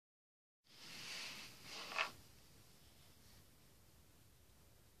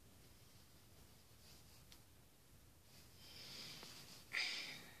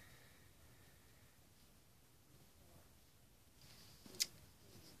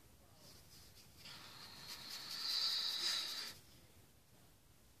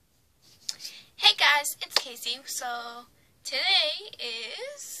guys, it's Casey. So today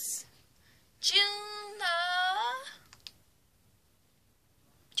is June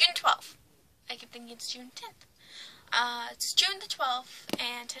 12th. I keep thinking it's June 10th. It's June the 12th,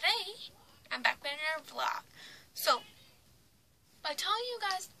 and today I'm back with another vlog. So by telling you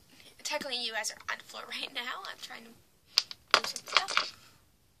guys, technically you guys are on the floor right now. I'm trying to do some stuff.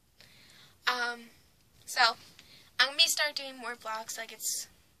 So I'm gonna start doing more vlogs. Like, it's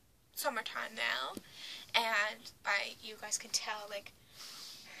summertime now, and you guys can tell, like,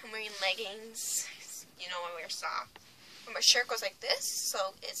 I'm wearing leggings, you know, I wear socks. But my shirt goes like this,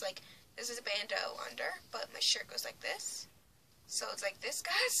 so it's like, this is a bandeau under, but my shirt goes like this. So it's like this,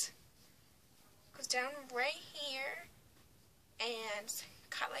 guys. Goes down right here, and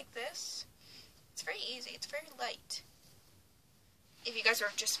cut like this. It's very easy, it's very light. If you guys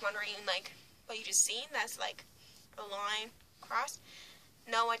are just wondering, like, what you just seen, that's like a line across.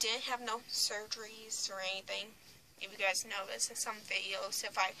 No, I didn't have no surgeries or anything. If you guys notice in some videos,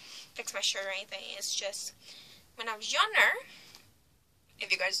 if I fix my shirt or anything, it's just when I was younger.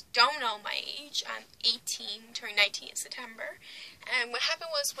 If you guys don't know my age, I'm 18, turning 19 in September. And what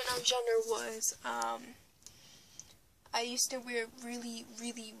happened was, when I was younger was, I used to wear really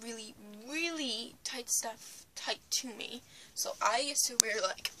tight stuff tight to me. So I used to wear,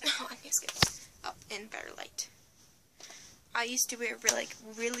 like, oh, I need to get up in better light. I used to wear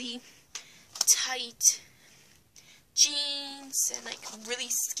really tight jeans and like really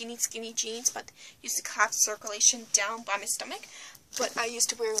skinny jeans, but used to have circulation down by my stomach. But I used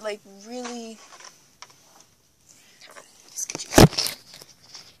to wear like really,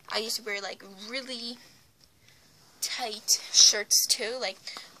 I used to wear like really tight shirts too. Like,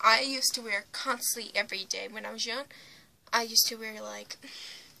 I used to wear constantly every day when I was young. I used to wear, like,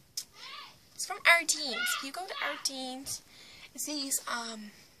 it's from Ardeen's. If you go to Ardeen's, it's these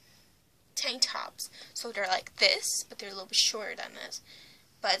tank tops. So they're like this, but they're a little bit shorter than this.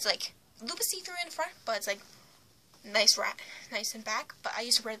 But it's like a little bit see-through in the front, but it's like nice in back. But I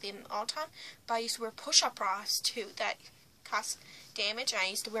used to wear them all the time. But I used to wear push-up bras too that cost damage. And I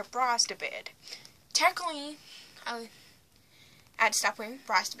used to wear bras to bed. Technically, I had to stop wearing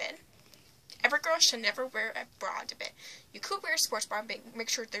bras to bed. Every girl should never wear a bra to bed. You could wear a sports bra, but make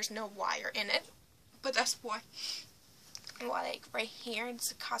sure there's no wire in it. But that's why, like, right here,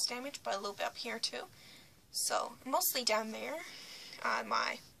 it's a cost damage, but a little bit up here too. So mostly down there on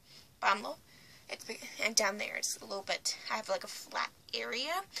my bottom, and down there it's a little bit. I have like a flat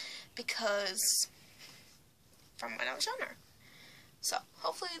area because from when I was younger. So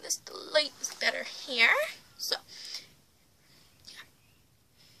hopefully this light is better here. So.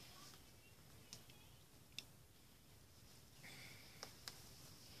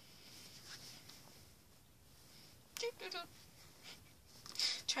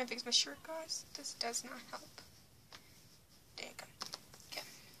 Trying to fix my shirt, guys. This does not help. There you go. Okay.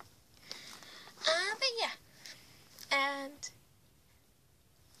 But yeah. And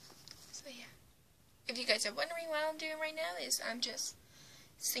so yeah. If you guys are wondering what I'm doing right now, is I'm just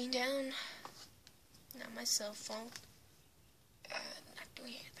sitting down on my cell phone and not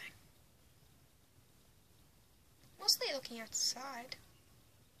doing anything. Mostly looking outside.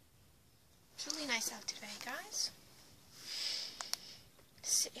 It's really nice out today, guys.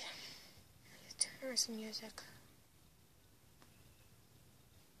 Let's see. Here's some music.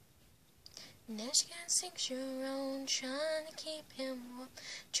 Now she got 6-year-old, trying to keep him warm,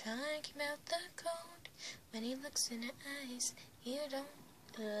 trying to keep out the cold. When he looks in her eyes, you don't.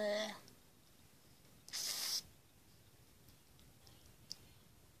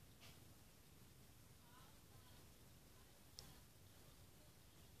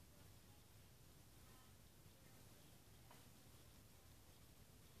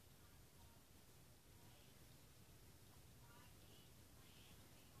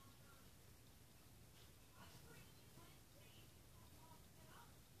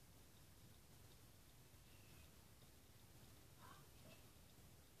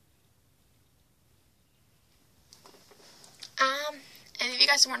 And if you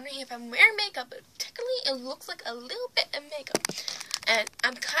guys are wondering if I'm wearing makeup, technically it looks like a little bit of makeup. And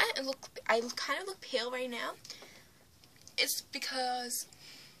I kind of look pale right now. It's because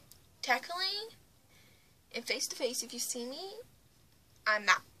technically, in face to face, if you see me, I'm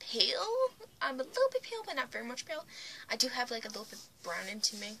not pale. I'm a little bit pale, but not very much pale. I do have like a little bit brown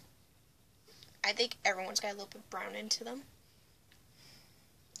into me. I think everyone's got a little bit brown into them.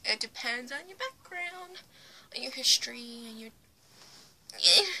 It depends on your background, on your history, and your.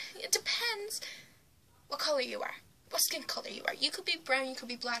 It depends what color you are, what skin color you are. You could be brown, you could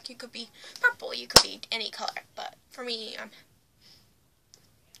be black, you could be purple, you could be any color. But for me,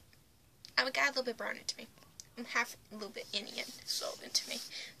 I got a little bit brown into me. I'm half a little bit Indian, so into me.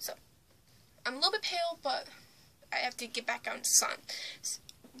 So I'm a little bit pale, but I have to get back out in the sun.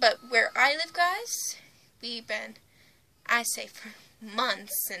 But where I live, guys, we've been, I say for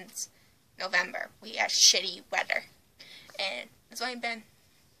months since November, we had shitty weather. And it's only been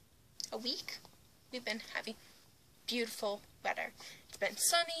a week. We've been having beautiful weather. It's been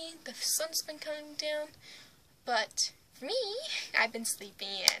sunny, the sun's been coming down, but for me, I've been sleeping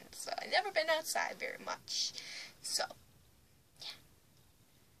in, so I've never been outside very much. So, yeah.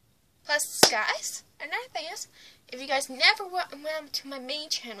 Plus, guys, another thing is, if you guys never went to my main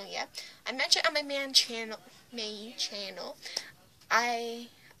channel yet, I mentioned on my main channel, I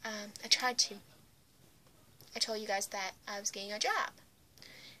tried to. I told you guys that I was getting a job,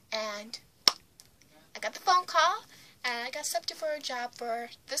 and I got the phone call, and I got accepted for a job for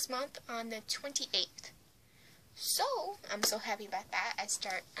this month on the 28th. So, I'm so happy about that. I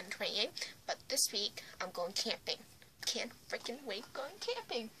start on the 28th, but this week, I'm going camping. Can't freaking wait going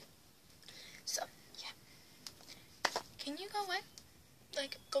camping. So, yeah. Can you go what?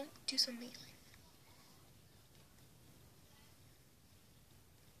 Like, go do something.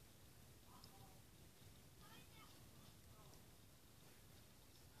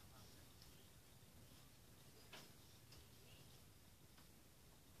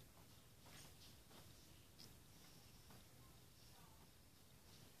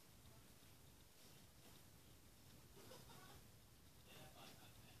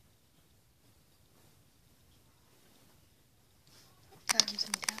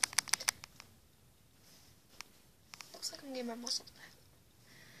 Looks like I'm getting my muscles back.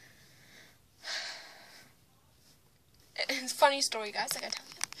 It's a funny story, guys, I gotta tell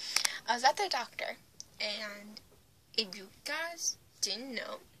you. I was at the doctor, and if you guys didn't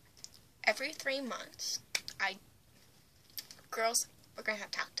know, every 3 months, girls, we're gonna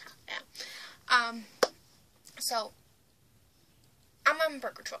have talk now. So, I'm on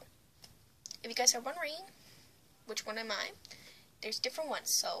birth control. If you guys are wondering, which one am I? There's different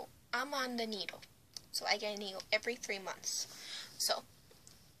ones, so I'm on the needle. So I get a needle every 3 months. So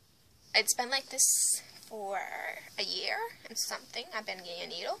it's been like this for a year and something. I've been getting a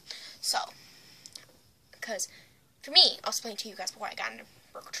needle. So, because for me, I'll explain to you guys before I got into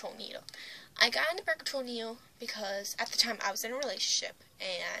birth control needle. I got into birth control needle because at the time I was in a relationship,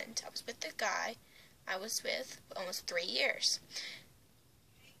 and I was with the guy I was with for almost 3 years.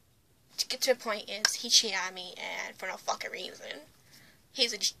 To get to the point is he cheated on me, and for no fucking reason.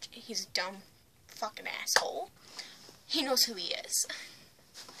 He's a dumb fucking asshole. He knows who he is.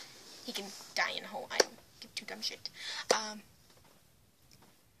 He can die in a hole. I don't give two dumb shit.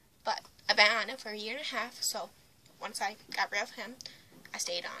 But I've been on it for a year and a half, so once I got rid of him, I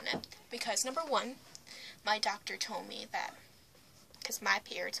stayed on it. Because number one, my doctor told me that, because my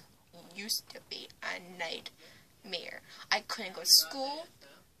periods used to be a nightmare. I couldn't go to school,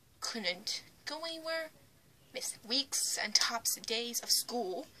 couldn't go anywhere, missed weeks and tops of days of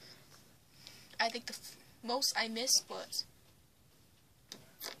school. I think the most I missed was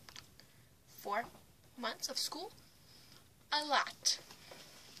 4 months of school. A lot.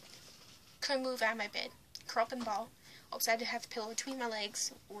 Couldn't move out of my bed. Curl up and ball. Always had to have a pillow between my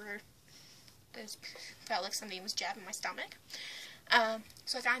legs, or it felt like somebody was jabbing my stomach.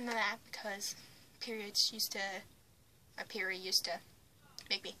 So I got into that because my period used to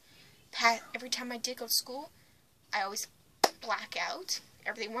make me every time I did go to school, I always black out.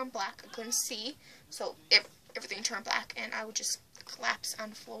 Everything went black. I couldn't see, so everything turned black, and I would just collapse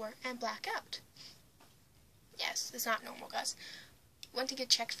on the floor and black out. Yes, it's not normal, guys. Went to get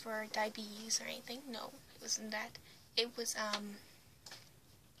checked for diabetes or anything. No, it wasn't that. It was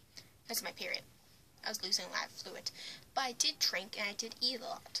that's my period. I was losing a lot of fluid, but I did drink and I did eat a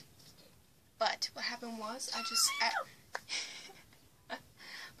lot. But what happened was I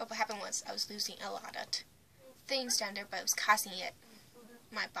was losing a lot of things down there, but it was causing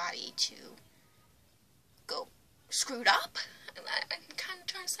my body to go screwed up. I'm kind of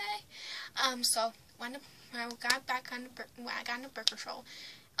trying to say. So when I got back on when I got into birth control,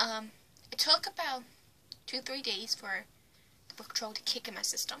 it took about 2-3 days for the birth control to kick in my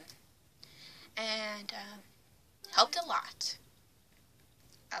system, and helped a lot.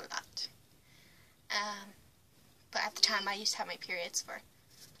 But at the time, I used to have my periods for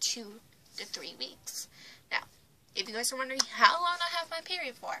 2 to 3 weeks. Now, if you guys are wondering how long I have my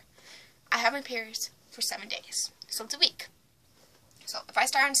period for, I have my periods for 7 days. So it's a week. So if I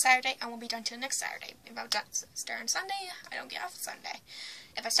start on Saturday, I won't be done till next Saturday. If I start on Sunday, I don't get off Sunday.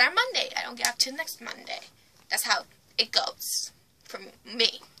 If I start on Monday, I don't get off till next Monday. That's how it goes for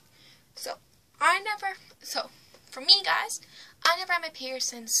me. So for me, guys, I never had my period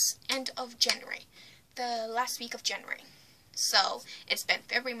since end of January, the last week of January. So it's been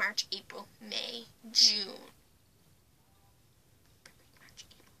February, March, April, May, June.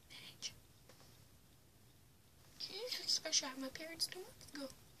 Jesus, I should have my periods 2 months ago.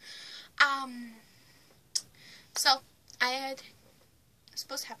 So I was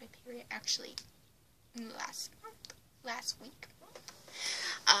supposed to have my period actually last week.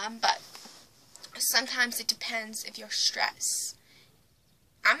 But sometimes it depends if you're stressed.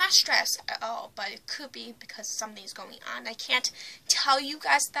 I'm not stressed at all, but it could be because something's going on. I can't tell you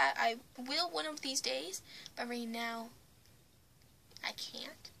guys that I will one of these days, but right now I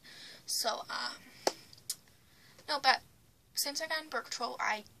can't. So, no, but since I got on birth control,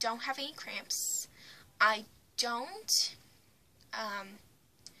 I don't have any cramps. I don't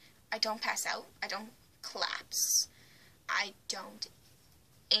pass out. I don't collapse. I don't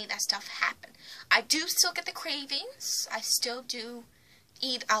any of that stuff happen. I do still get the cravings. I still do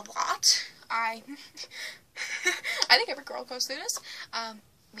eat a lot. I think every girl goes through this.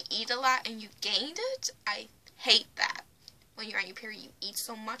 We eat a lot and you gained it. I hate that. When you're on your period, you eat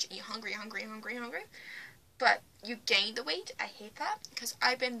so much and you're hungry. But you gain the weight. I hate that because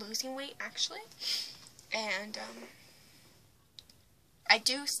I've been losing weight actually. And I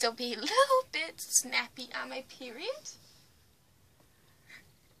do still be a little bit snappy on my period.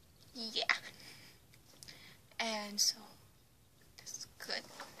 Yeah. And so this is good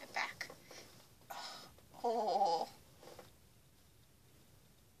on my back. Oh.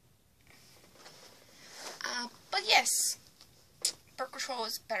 But yes, birth control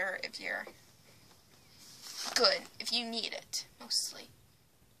is better if you're good, if you need it, mostly.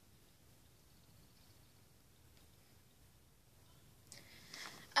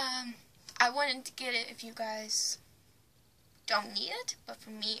 I wouldn't get it if you guys don't need it, but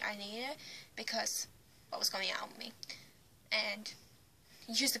for me, I need it because what was going on with me. And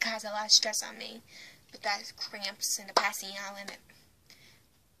it used to cause a lot of stress on me with that cramps and the passing out and it.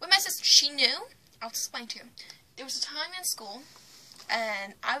 With my sister, she knew. I'll explain to you. There was a time in school,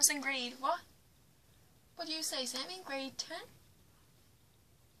 and I was in grade, what? What do you say, Sammy? Grade 10?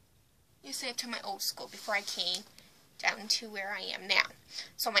 You say up to my old school before I came down to where I am now.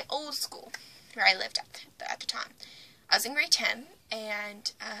 So my old school, where I lived at the time. I was in grade 10,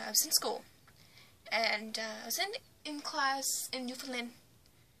 and I was in school. And I was in class in Newfoundland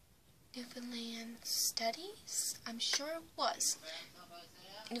Studies? I'm sure it was.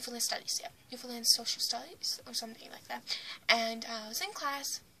 Newfoundland Studies, yeah. Newfoundland Social Studies, or something like that. And I was in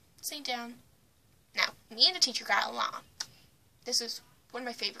class, sitting down. Now, me and the teacher got along. This was one of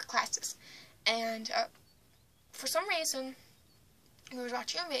my favorite classes. And for some reason, we were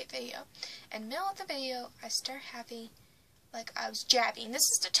watching a video. And in the middle of the video, I started having, like, I was jabbing. This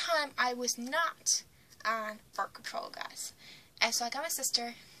is the time I was not on birth control, guys. And so I got my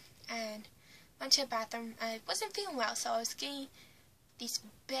sister and went to the bathroom. I wasn't feeling well, so I was getting these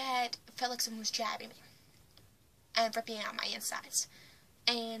bad, I felt like someone was jabbing me and ripping out my insides.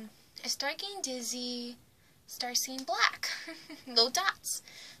 And I started getting dizzy, started seeing black, little dots.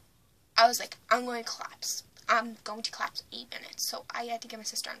 I was like, I'm going to collapse. I'm going to collapse in 8 minutes. So I had to get my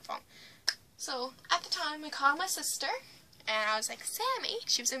sister on the phone. So at the time, I called my sister, and I was like, Sammy,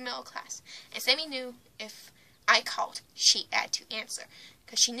 she was in middle class. And Sammy knew if I called, she had to answer.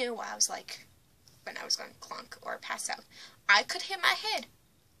 Because she knew what I was like when I was going to clunk or pass out. I could hit my head.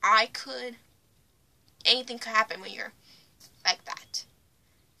 Anything could happen when you're like that.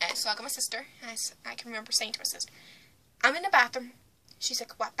 And so I got my sister, and I can remember saying to my sister, I'm in the bathroom. She's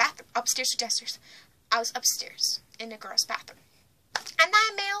like, what bathroom? Upstairs or downstairs? I was upstairs in the girls' bathroom. I'm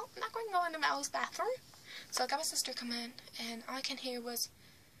not a male. I'm not going to go in the male's bathroom. So I got my sister come in, and all I can hear was,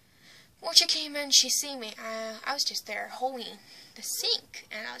 when she came in, she seen me. I was just there holding the sink,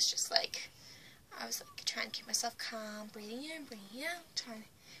 and I was just like, trying to keep myself calm, breathing in, breathing out,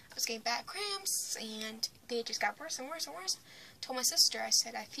 I was getting bad cramps, and they just got worse and worse and worse. Told my sister, I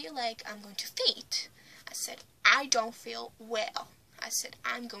said, I feel like I'm going to faint. I said, I don't feel well. I said,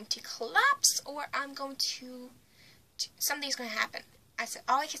 I'm going to collapse, or I'm going to something's going to happen. I said,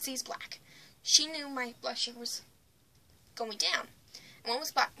 all I can see is black. She knew my blood sugar was going down. And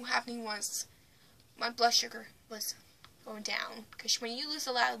what happening was my blood sugar was going down. Because when you lose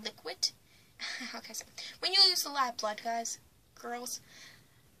a lot of liquid, okay, so when you lose a lot of blood, guys, girls,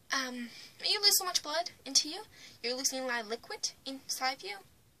 when you lose so much blood into you, you're losing a lot of liquid inside you.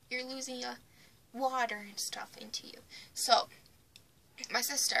 You're losing water and stuff into you. So, my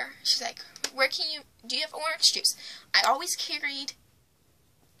sister, she's like, do you have orange juice? I always carried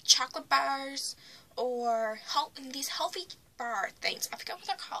chocolate bars or these healthy bar things. I forget what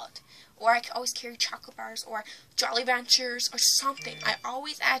they're called. Or I could always carry chocolate bars or Jolly Ranchers or something. I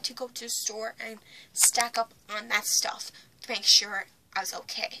always had to go to the store and stack up on that stuff to make sure I was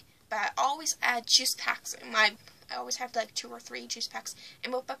okay. But I always add juice packs in my... I always have like 2 or 3 juice packs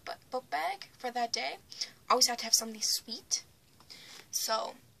in my book bag for that day. I always had to have something sweet.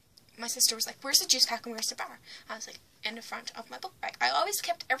 So my sister was like, where's the juice pack and where's the bar? I was like, in the front of my book bag. I always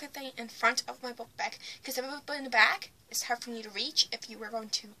kept everything in front of my book bag because if it was in the back, it's hard for me to reach. If you were going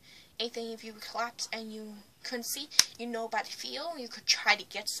to anything, if you would collapse and you couldn't see, you know by the feel, you could try to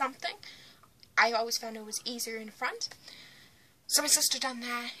get something. I always found it was easier in the front. So my sister done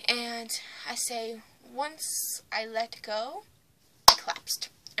that, and I say, once I let go, I collapsed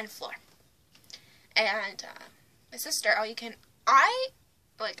on the floor. And my sister, I'm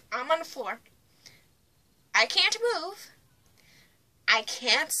on the floor. I can't move. I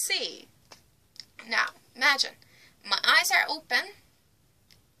can't see. Now, imagine, my eyes are open,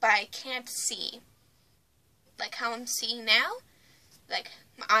 but I can't see. Like how I'm seeing now, like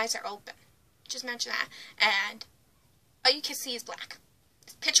my eyes are open. Just imagine that. And all you can see is black.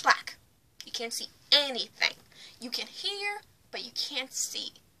 It's pitch black. You can't see anything. You can hear, but you can't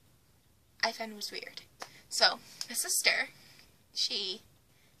see. I found it was weird. So, my sister,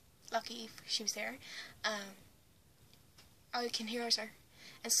 lucky she was there, all you can hear is her.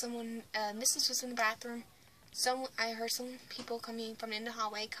 And someone, Mrs. was in the bathroom. I heard some people coming from in the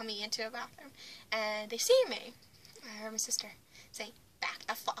hallway, coming into the bathroom, and they see me. I heard my sister say, back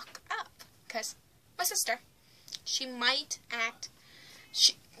the fuck up. Because my sister, she might act,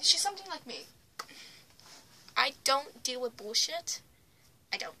 she's something like me. I don't deal with bullshit.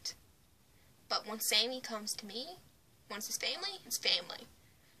 I don't. But when Sammy comes to me, once it's family.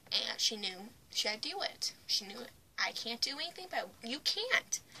 And she knew she had to do it. She knew it. I can't do anything about it. You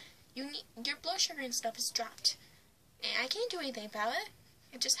can't. Your blood sugar and stuff is dropped. And I can't do anything about it.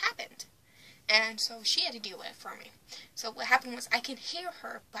 It just happened. And so she had to deal with it for me. So what happened was I can hear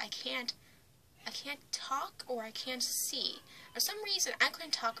her, but I can't talk or I can't see. For some reason, I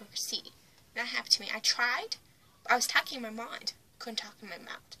couldn't talk or see. That happened to me. I tried, but I was talking in my mind. Couldn't talk in my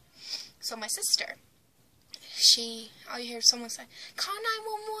mouth. So my sister, all you hear someone say, call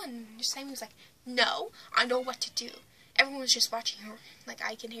 911. And Sammy was like, no, I know what to do. Everyone was just watching her. Like,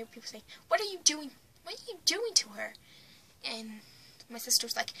 I can hear people saying, what are you doing? What are you doing to her? And my sister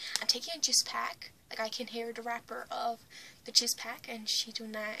was like, I'm taking a juice pack. Like, I can hear the wrapper of the juice pack, and she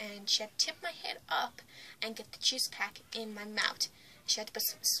doing that, and she had to tip my head up and get the juice pack in my mouth. She had to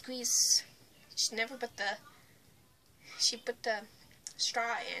squeeze. She put the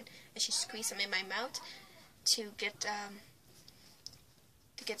straw in, and she squeezed them in my mouth to get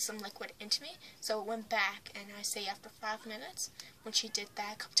some liquid into me. So it went back, and I say after 5 minutes, when she did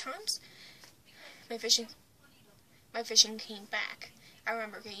that a couple times, my vision came back. I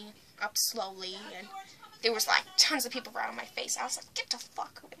remember getting up slowly, and there was like tons of people around my face. I was like, get the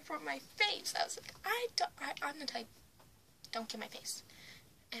fuck away from my face. I was like, I'm the type, don't get my face.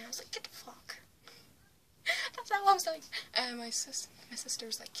 And I was like, get the fuck. That's how I was like. And my sister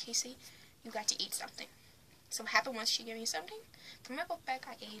was like, Casey, you got to eat something. So what happened was she gave me something. From my book bag,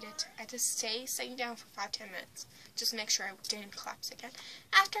 I ate it. I just sitting down for 5-10 minutes. Just to make sure I didn't collapse again.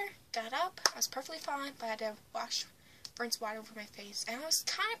 After, got up. I was perfectly fine, but I had to rinse water over my face. And I was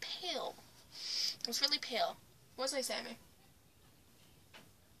kind of pale. I was really pale. What was I saying?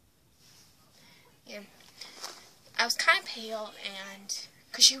 Yeah. I was kind of pale, and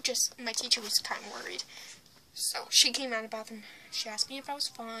because my teacher was kind of worried. So she came out of the bathroom. She asked me if I was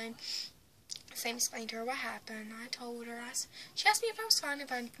fine. Sam explained to her what happened. I told her. She asked me if I was fine,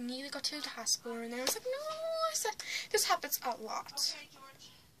 if I needed to go to the hospital. And I was like, no. I said, this happens a lot.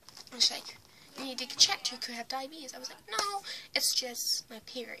 I was like, you need to get checked. You could have diabetes. I was like, no, it's just my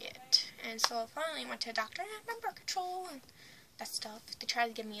period. And so I finally went to a doctor and had my birth control and that stuff. They tried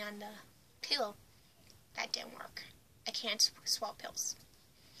to get me on the pill. That didn't work. I can't swallow pills.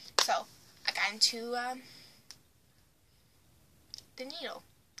 So I got into the needle.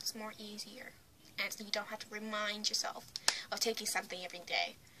 It's more easier. And so you don't have to remind yourself of taking something every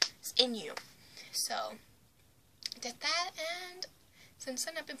day. It's in you. So I did that, and since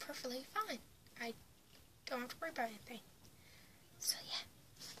then I've been perfectly fine. I don't have to worry about anything. So yeah.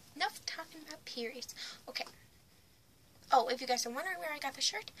 Enough talking about periods. Okay. Oh, if you guys are wondering where I got the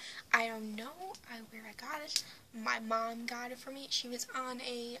shirt, I don't know where I got it. My mom got it for me. She was on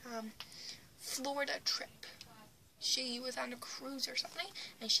a Florida trip. She was on a cruise or something,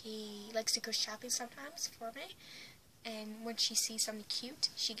 and she likes to go shopping sometimes for me. And when she sees something cute,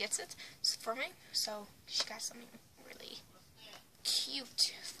 she gets it for me. So she got something really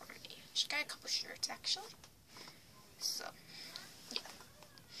cute for me. She got a couple shirts, actually. So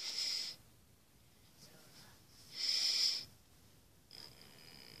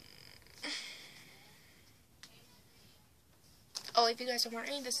if you guys are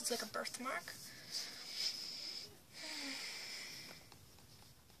wondering, this is like a birthmark.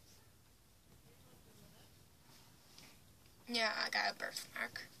 Yeah, I got a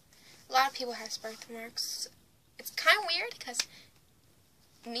birthmark. A lot of people have birthmarks. It's kind of weird because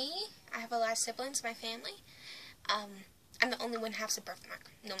I have a lot of siblings in my family. I'm the only one who has a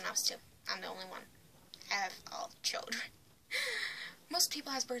birthmark. No one else do. I'm the only one. I have all children. Most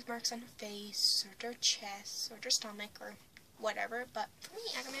people have birthmarks on their face, or their chest, or their stomach, or whatever. But for me,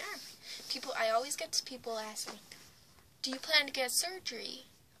 I got my arm. I always get people ask me, "Do you plan to get surgery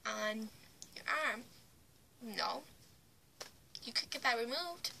on your arm?" No. You could get that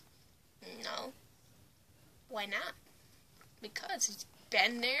removed. No. Why not? Because it's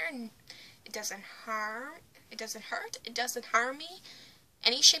been there and it doesn't harm. It doesn't hurt. It doesn't harm me.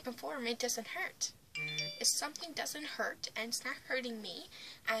 Any shape and form, it doesn't hurt. If something doesn't hurt and it's not hurting me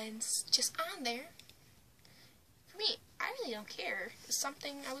and it's just on there, for me, I really don't care. It's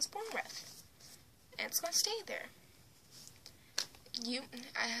something I was born with. And it's going to stay there.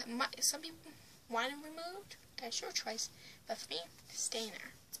 Some people want it removed. That's your choice. But for me, it's staying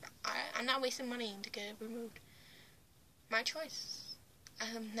there. I'm not wasting money to get it removed. My choice.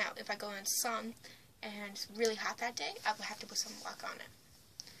 Now, if I go in the sun and it's really hot that day, I will have to put sunblock on it.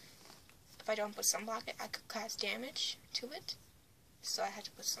 If I don't put sunblock, I could cause damage to it. So I had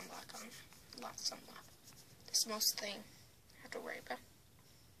to put sunblock on. Lots of sunblock. That's the most thing I have to worry about.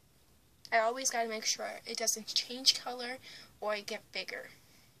 I always got to make sure it doesn't change color or get bigger.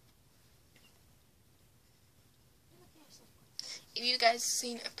 If you guys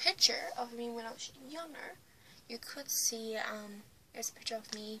seen a picture of me when I was younger, you could see there's a picture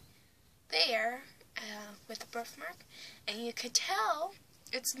of me there with a birthmark, and you could tell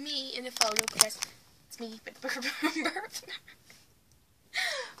it's me in the photo because it's me with the birthmark.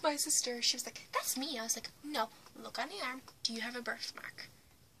 My sister, she was like, "That's me." I was like, "No, look on the arm. Do you have a birthmark?"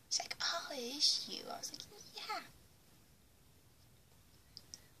 She's like, "Oh, it is you." I was like, "Yeah."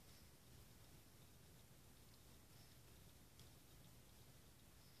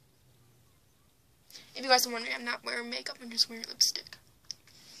 If you guys are wondering, I'm not wearing makeup, I'm just wearing lipstick.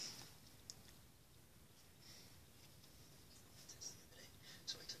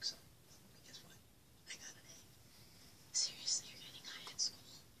 So I took some. And guess what? I got an A. Seriously, you're getting high at school?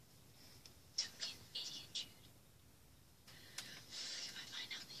 Don't be an idiot, Jude. If I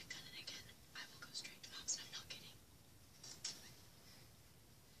find out that you've done it again, I will go straight to Pops, and I'm not kidding.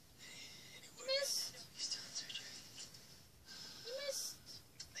 You missed. You still in surgery? You missed.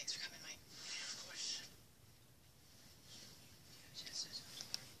 Thanks for coming, Mike. Of course.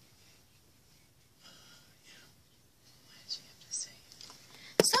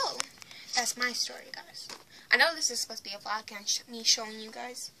 So, that's my story, guys. I know this is supposed to be a vlog and me showing you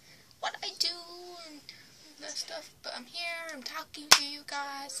guys what I do and that stuff, but I'm here, I'm talking to you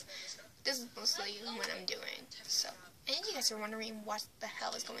guys. This is mostly what I'm doing. So, and you guys are wondering what the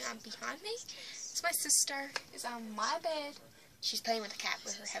hell is going on behind me. It's my sister is on my bed. She's playing with the cat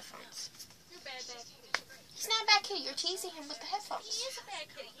with her headphones. You're bad, bad kitty. He's not a bad kitty. You're teasing him with the headphones. He is a bad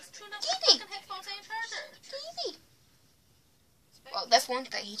kitty. He's chewing up Kitty. fucking headphones and charger. Kitty. Well, that's one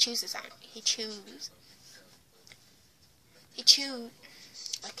thing he chooses on. He chews.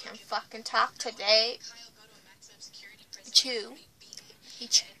 I can't fucking talk today. He chew.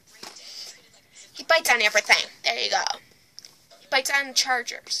 He bites on everything. There you go. He bites on the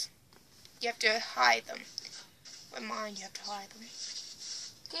chargers. You have to hide them. With mine, you have to hide them.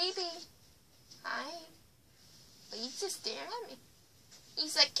 Gaby. Hi. But he's just staring at me.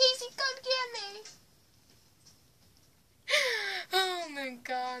 He's like, "Casey, come get me." Oh my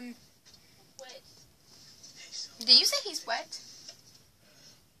god. Wet. Did you say he's wet?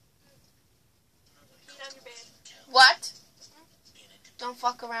 Feet on your bed. What? Don't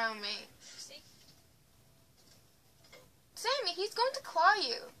fuck around me. See? Sammy, he's going to claw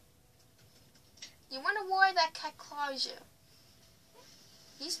you. You wonder why that cat claws you.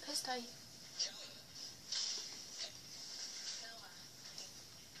 He's pissed at you.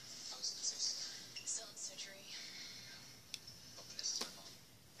 Still in surgery. This is my mom.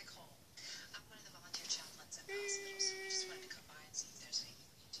 Nicole. I'm one of the volunteer chaplains at the hospital, so I just wanted to come by and see if there's anything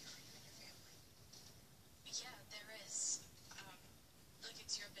we can do for you and your family. Yeah, there is. Look,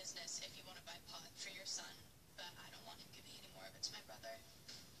 it's your business if you want to buy pot for your son, but I don't want him giving any more of it to my brother.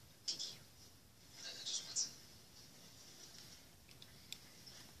 Do you? I just want some.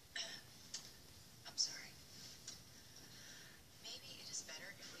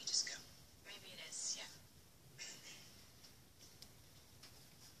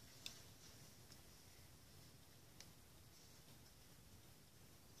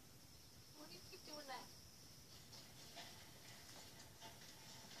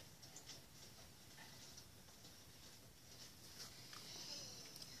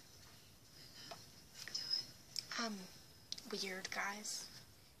 I'm weird, guys.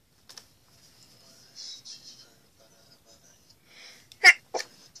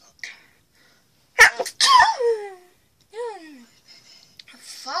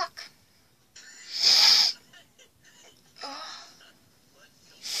 Fuck.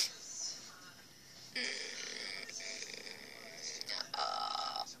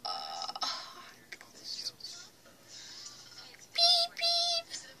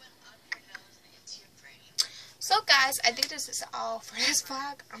 So guys, I think this is all for this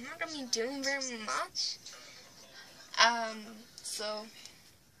vlog. I'm not gonna be doing very much. So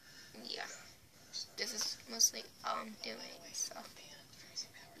yeah, this is mostly all I'm doing. So.